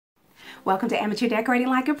Welcome to Amateur Decorating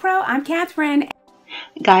Like a Pro. I'm Catherine.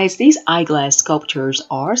 Guys, these eyeglass sculptures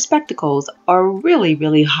or spectacles are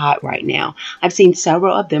really hot right now. I've seen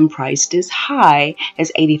several of them priced as high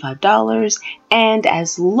as $85 and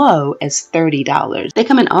as low as $30. They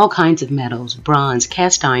come in all kinds of metals, bronze,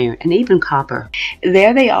 cast iron, and even copper.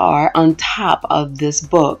 There they are on top of this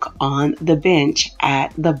book on the bench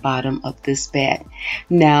at the bottom of this bed.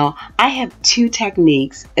 Now, I have two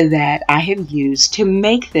techniques that I have used to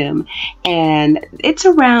make them, and it's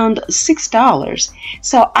around $6.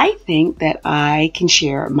 So I think that I can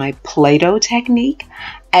share my Play-Doh technique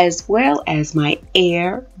as well as my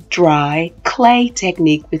air dry clay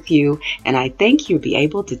technique with you, and I think you'll be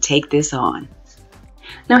able to take this on.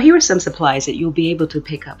 Now here are some supplies that you'll be able to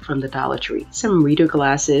pick up from the Dollar Tree. Some reader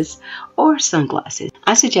glasses or sunglasses.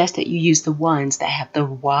 I suggest that you use the ones that have the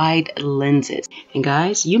wide lenses. And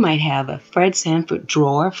guys, you might have a Fred Sanford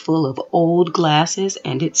drawer full of old glasses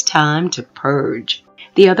and it's time to purge.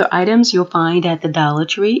 The other items you'll find at the Dollar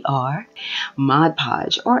Tree are Mod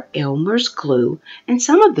Podge or Elmer's glue, and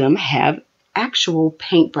some of them have actual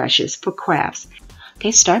paintbrushes for crafts.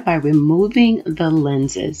 Okay, start by removing the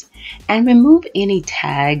lenses and remove any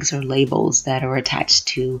tags or labels that are attached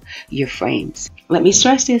to your frames. Let me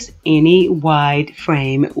stress this, any wide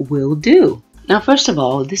frame will do. Now, first of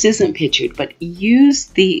all, this isn't pictured, but use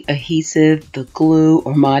the adhesive, the glue,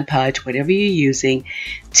 or Mod Podge, whatever you're using,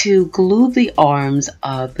 to glue the arms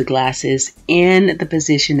of the glasses in the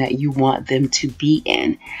position that you want them to be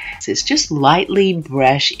in. So just lightly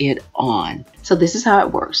brush it on. So this is how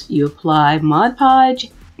it works. You apply Mod Podge,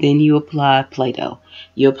 then you apply Play-Doh.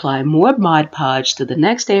 You apply more Mod Podge to the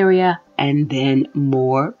next area, and then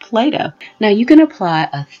more Play-Doh. Now you can apply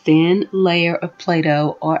a thin layer of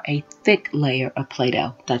Play-Doh or a thick layer of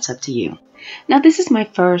Play-Doh. That's up to you. Now this is my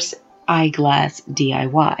first eyeglass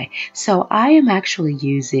DIY. So I am actually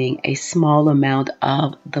using a small amount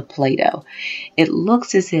of the Play-Doh. It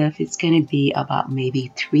looks as if it's going to be about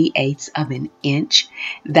maybe 3/8 of an inch.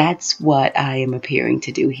 That's what I am appearing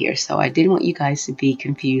to do here. So I didn't want you guys to be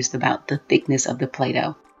confused about the thickness of the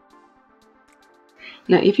Play-Doh.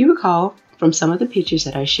 Now, if you recall from some of the pictures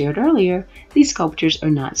that I shared earlier, these sculptures are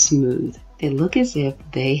not smooth. They look as if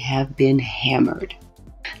they have been hammered.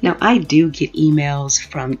 Now, I do get emails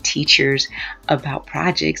from teachers about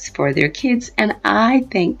projects for their kids, and I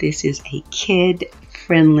think this is a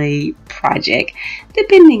kid-friendly project,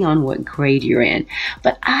 depending on what grade you're in.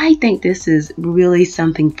 But I think this is really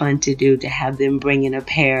something fun to do, to have them bring in a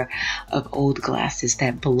pair of old glasses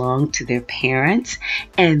that belong to their parents,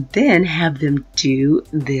 and then have them do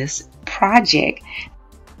this project.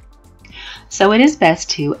 So it is best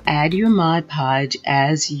to add your Mod Podge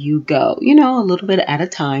as you go, you know, a little bit at a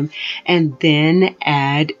time, and then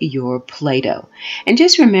add your Play-Doh. And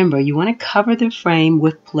just remember, you want to cover the frame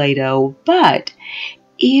with Play-Doh, but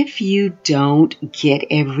if you don't get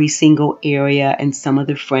every single area and some of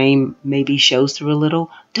the frame maybe shows through a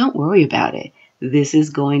little, don't worry about it. This is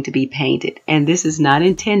going to be painted, and this is not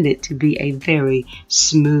intended to be a very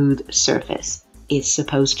smooth surface. It's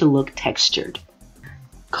supposed to look textured,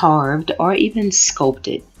 carved, or even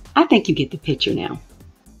sculpted. I think you get the picture now.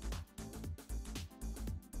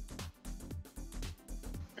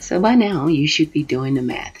 So by now you should be doing the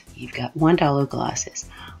math. You've got $1 glasses,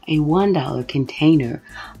 a $1 container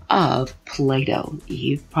of Play-Doh.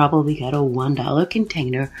 You've probably got a $1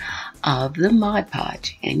 container of the Mod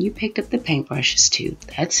Podge, and you picked up the paintbrushes too.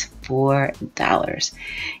 That's $4.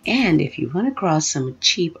 And if you run across some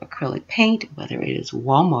cheap acrylic paint, whether it is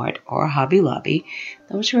Walmart or Hobby Lobby,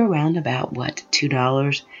 those are around about, what,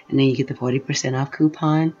 $2? And then you get the 40% off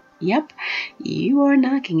coupon. Yep, you are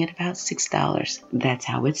knocking at about $6. That's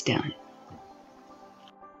how it's done.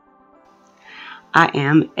 I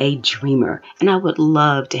am a dreamer, and I would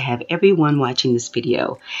love to have everyone watching this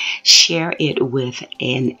video share it with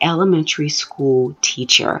an elementary school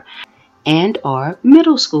teacher and or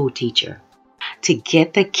middle school teacher to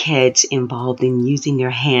get the kids involved in using their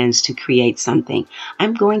hands to create something.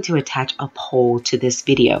 I'm going to attach a poll to this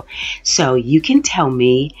video, so you can tell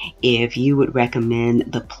me if you would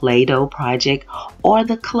recommend the Play-Doh project or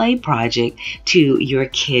the clay project to your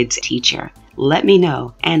kids' teacher. Let me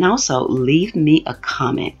know, and also leave me a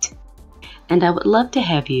comment. And I would love to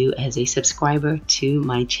have you as a subscriber to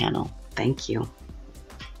my channel. Thank you.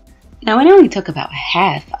 Now, it only took about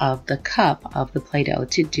half of the cup of the Play-Doh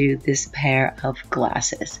to do this pair of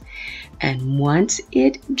glasses. And once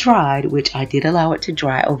it dried, which I did allow it to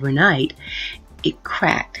dry overnight, it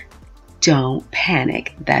cracked. Don't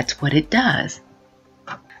panic. That's what it does.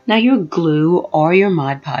 Now your glue or your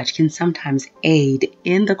Mod Podge can sometimes aid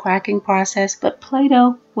in the cracking process, but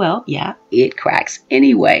Play-Doh, well, yeah, it cracks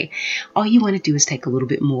anyway. All you want to do is take a little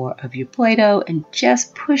bit more of your Play-Doh and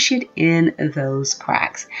just push it in those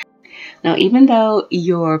cracks. Now, even though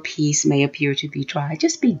your piece may appear to be dry,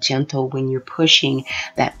 just be gentle when you're pushing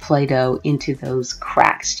that Play-Doh into those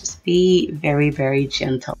cracks. Just be very, very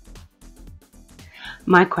gentle.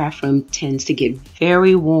 My craft room tends to get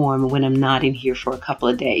very warm when I'm not in here for a couple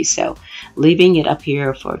of days, so leaving it up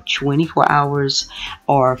here for 24 hours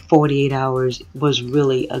or 48 hours was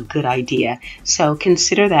really a good idea. So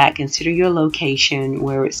consider that, consider your location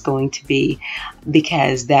where it's going to be,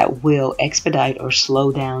 because that will expedite or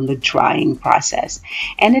slow down the drying process.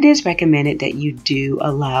 And it is recommended that you do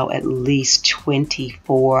allow at least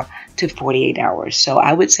 24 to 48 hours. So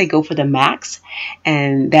I would say go for the max,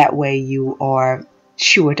 and that way you are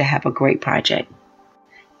sure to have a great project.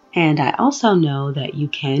 And I also know that you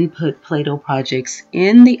can put Play-Doh projects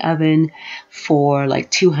in the oven for like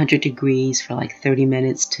 200 degrees for like 30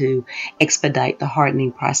 minutes to expedite the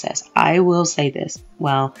hardening process. I will say this,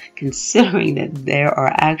 well, considering that there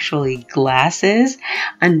are actually glasses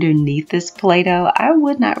underneath this Play-Doh, I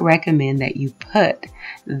would not recommend that you put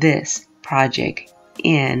this project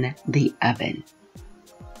in the oven.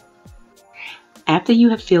 After you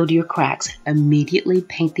have filled your cracks, immediately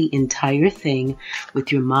paint the entire thing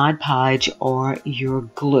with your Mod Podge or your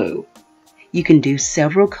glue. You can do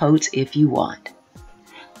several coats if you want.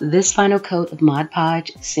 This final coat of Mod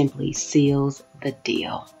Podge simply seals the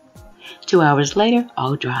deal. 2 hours later,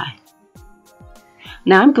 all dry.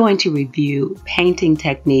 Now I'm going to review painting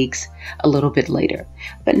techniques a little bit later,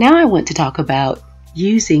 but now I want to talk about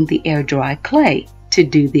using the air dry clay to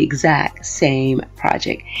do the exact same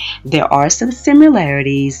project. There are some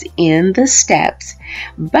similarities in the steps,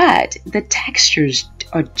 but the textures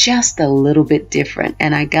are just a little bit different.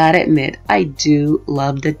 And I gotta admit, I do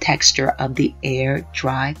love the texture of the air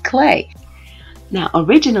dry clay. Now,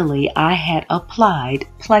 originally I had applied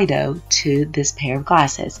Play-Doh to this pair of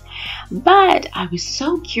glasses, but I was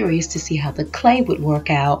so curious to see how the clay would work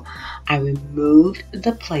out. I removed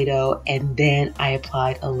the Play-Doh and then I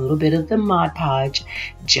applied a little bit of the Mod Podge,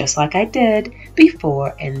 just like I did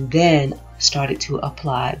before, and then started to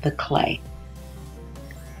apply the clay.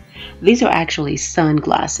 These are actually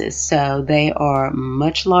sunglasses, so they are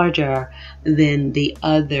much larger than the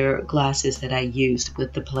other glasses that I used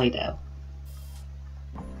with the Play-Doh.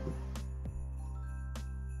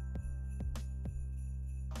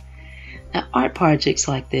 Now, art projects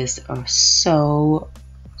like this are so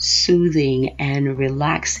soothing and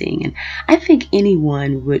relaxing, and I think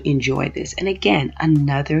anyone would enjoy this. And again,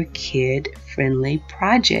 another kid-friendly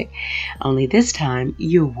project, only this time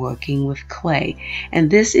you're working with clay. And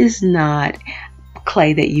this is not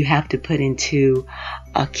clay that you have to put into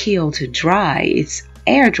a kiln to dry. It's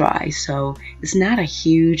air dry, so it's not a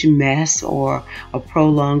huge mess or a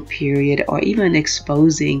prolonged period or even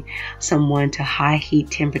exposing someone to high heat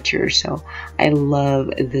temperatures. So I love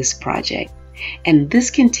this project. And this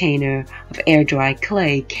container of air dry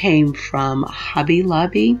clay came from Hobby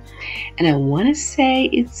Lobby, and I want to say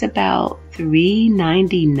it's about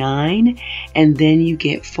 $3.99, and then you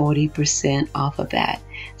get 40% off of that.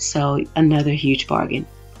 So another huge bargain.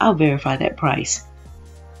 I'll verify that price.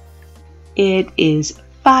 It is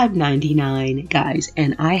 $5.99, guys,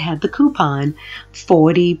 and I had the coupon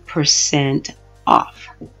 40% off.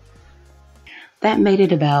 That made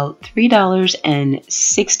it about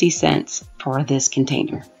 $3.60 for this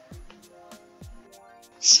container.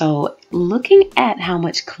 So looking at how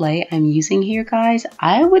much clay I'm using here, guys,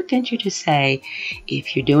 I would venture to say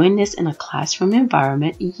if you're doing this in a classroom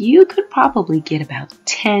environment, you could probably get about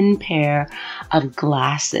 10 pair of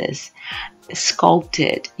glasses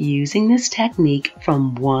sculpted using this technique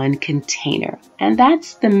from one container. And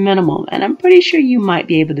that's the minimum. And I'm pretty sure you might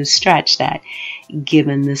be able to stretch that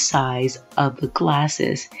given the size of the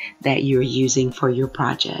glasses that you're using for your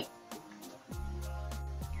project.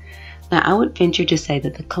 Now, I would venture to say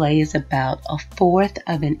that the clay is about 1/4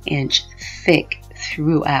 of an inch thick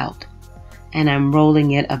throughout, and I'm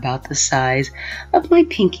rolling it about the size of my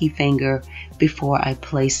pinky finger before I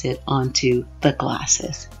place it onto the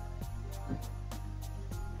glasses.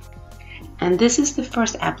 And this is the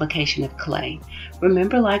first application of clay.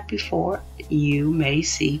 Remember, like before, you may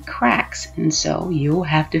see cracks, and so you'll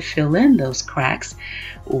have to fill in those cracks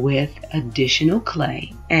with additional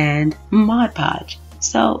clay and Mod Podge.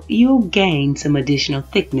 So you'll gain some additional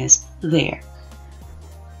thickness there.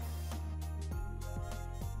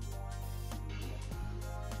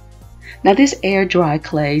 Now this air dry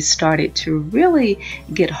clay started to really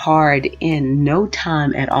get hard in no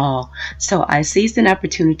time at all. So I seized an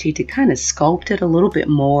opportunity to kind of sculpt it a little bit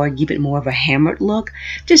more, give it more of a hammered look,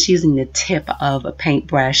 just using the tip of a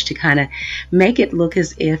paintbrush to kind of make it look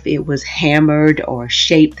as if it was hammered or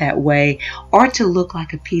shaped that way, or to look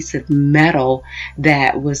like a piece of metal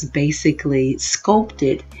that was basically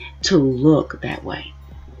sculpted to look that way.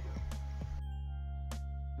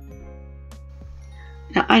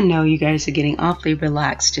 Now I know you guys are getting awfully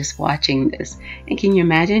relaxed just watching this, and can you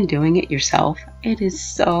imagine doing it yourself? It is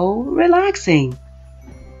so relaxing.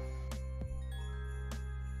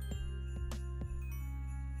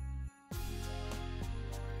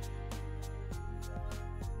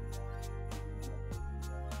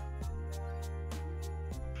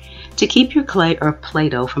 To keep your clay or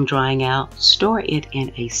Play-Doh from drying out, store it in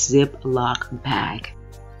a Ziploc bag.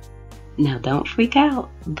 Now don't freak out,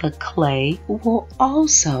 the clay will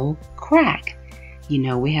also crack. You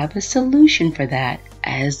know we have a solution for that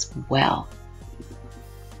as well.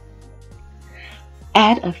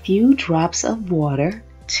 Add a few drops of water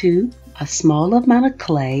to a small amount of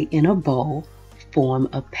clay in a bowl, form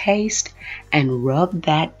a paste, and rub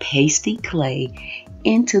that pasty clay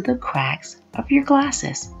into the cracks of your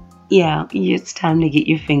glasses. Yeah, it's time to get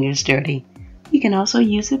your fingers dirty. You can also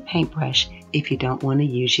use a paintbrush if you don't want to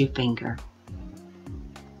use your finger.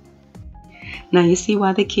 Now you see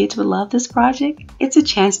why the kids would love this project? It's a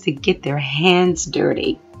chance to get their hands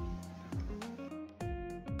dirty.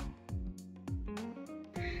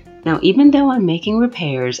 Now even though I'm making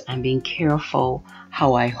repairs, I'm being careful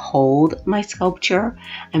how I hold my sculpture.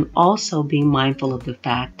 I'm also being mindful of the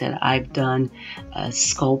fact that I've done a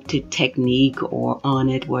sculpted technique or on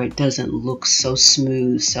it where it doesn't look so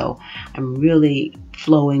smooth. So I'm really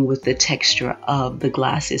flowing with the texture of the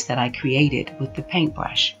glasses that I created with the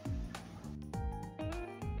paintbrush.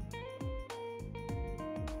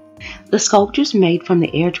 The sculptures made from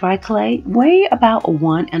the air dry clay weigh about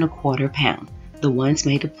 1 1/4 pounds. The ones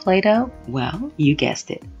made of Play-Doh, well, you guessed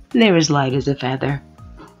it, they're as light as a feather.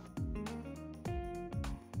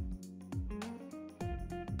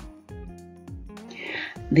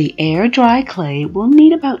 The air dry clay will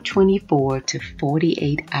need about 24 to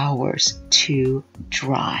 48 hours to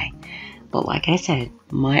dry. But like I said,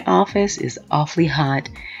 my office is awfully hot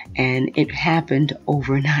and it happened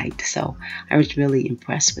overnight, so I was really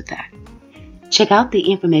impressed with that. Check out the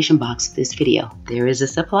information box of this video. There is a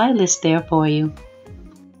supply list there for you.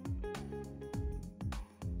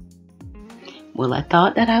 Well, I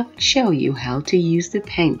thought that I would show you how to use the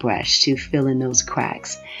paintbrush to fill in those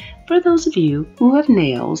cracks. For those of you who have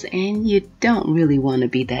nails and you don't really want to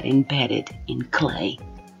be that embedded in clay.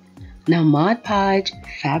 Now Mod Podge,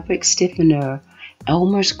 fabric stiffener,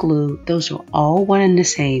 Elmer's glue, those are all one and the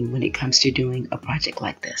same when it comes to doing a project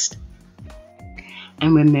like this.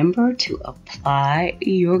 And remember to apply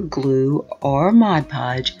your glue or Mod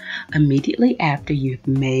Podge immediately after you've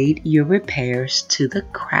made your repairs to the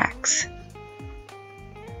cracks.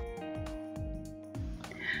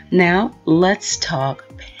 Now let's talk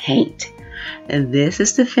paint. And this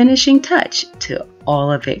is the finishing touch to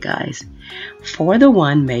all of it, guys. For the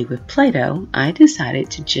one made with Play-Doh, I decided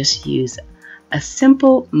to just use a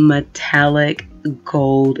simple metallic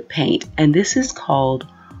gold paint, and this is called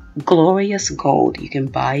Glorious Gold. You can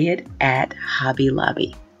buy it at Hobby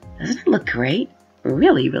Lobby. Doesn't it look great?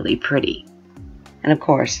 Really, really pretty. And of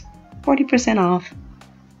course, 40% off.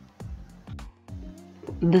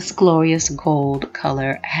 This Glorious Gold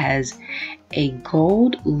color has a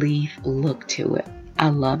gold leaf look to it. I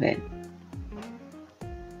love it.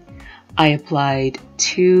 I applied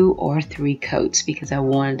 2 or 3 coats because I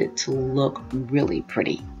wanted it to look really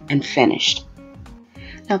pretty and finished.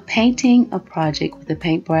 Now painting a project with a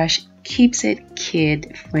paintbrush keeps it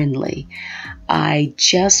kid friendly. I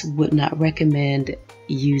just would not recommend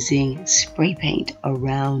using spray paint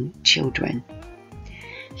around children.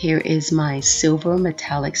 Here is my silver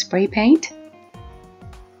metallic spray paint.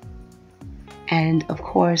 And of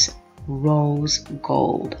course, rose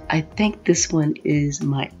gold. I think this one is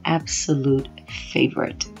my absolute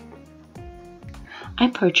favorite. I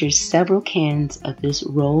purchased several cans of this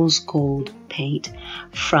rose gold paint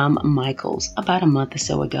from Michael's about a month or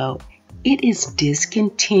so ago. It is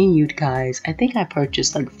discontinued, guys. I think I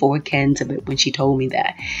purchased like 4 cans of it when she told me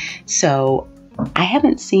that. So I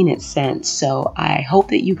haven't seen it since, so I hope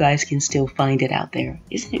that you guys can still find it out there.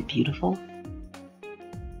 Isn't it beautiful?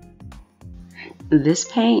 This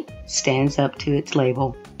paint stands up to its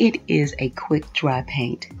label. It is a quick dry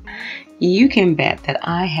paint. You can bet that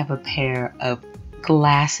I have a pair of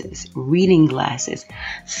glasses, reading glasses,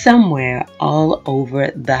 somewhere all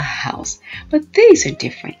over the house. But these are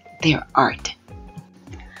different. They're art.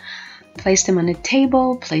 Place them on a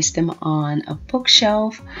table, place them on a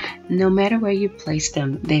bookshelf. No matter where you place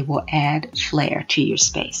them, they will add flair to your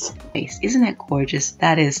space. Isn't that gorgeous?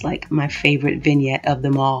 That is like my favorite vignette of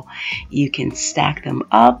them all. You can stack them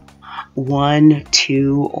up, 1,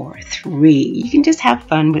 2, or 3. You can just have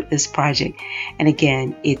fun with this project. And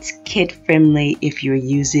again, it's kid friendly if you're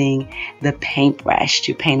using the paintbrush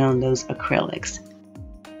to paint on those acrylics.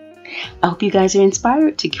 I hope you guys are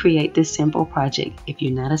inspired to create this simple project. If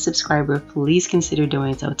you're not a subscriber, please consider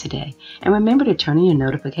doing so today. And remember to turn on your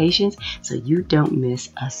notifications so you don't miss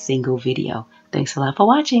a single video. Thanks a lot for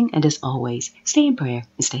watching, and as always, stay in prayer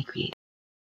and stay creative.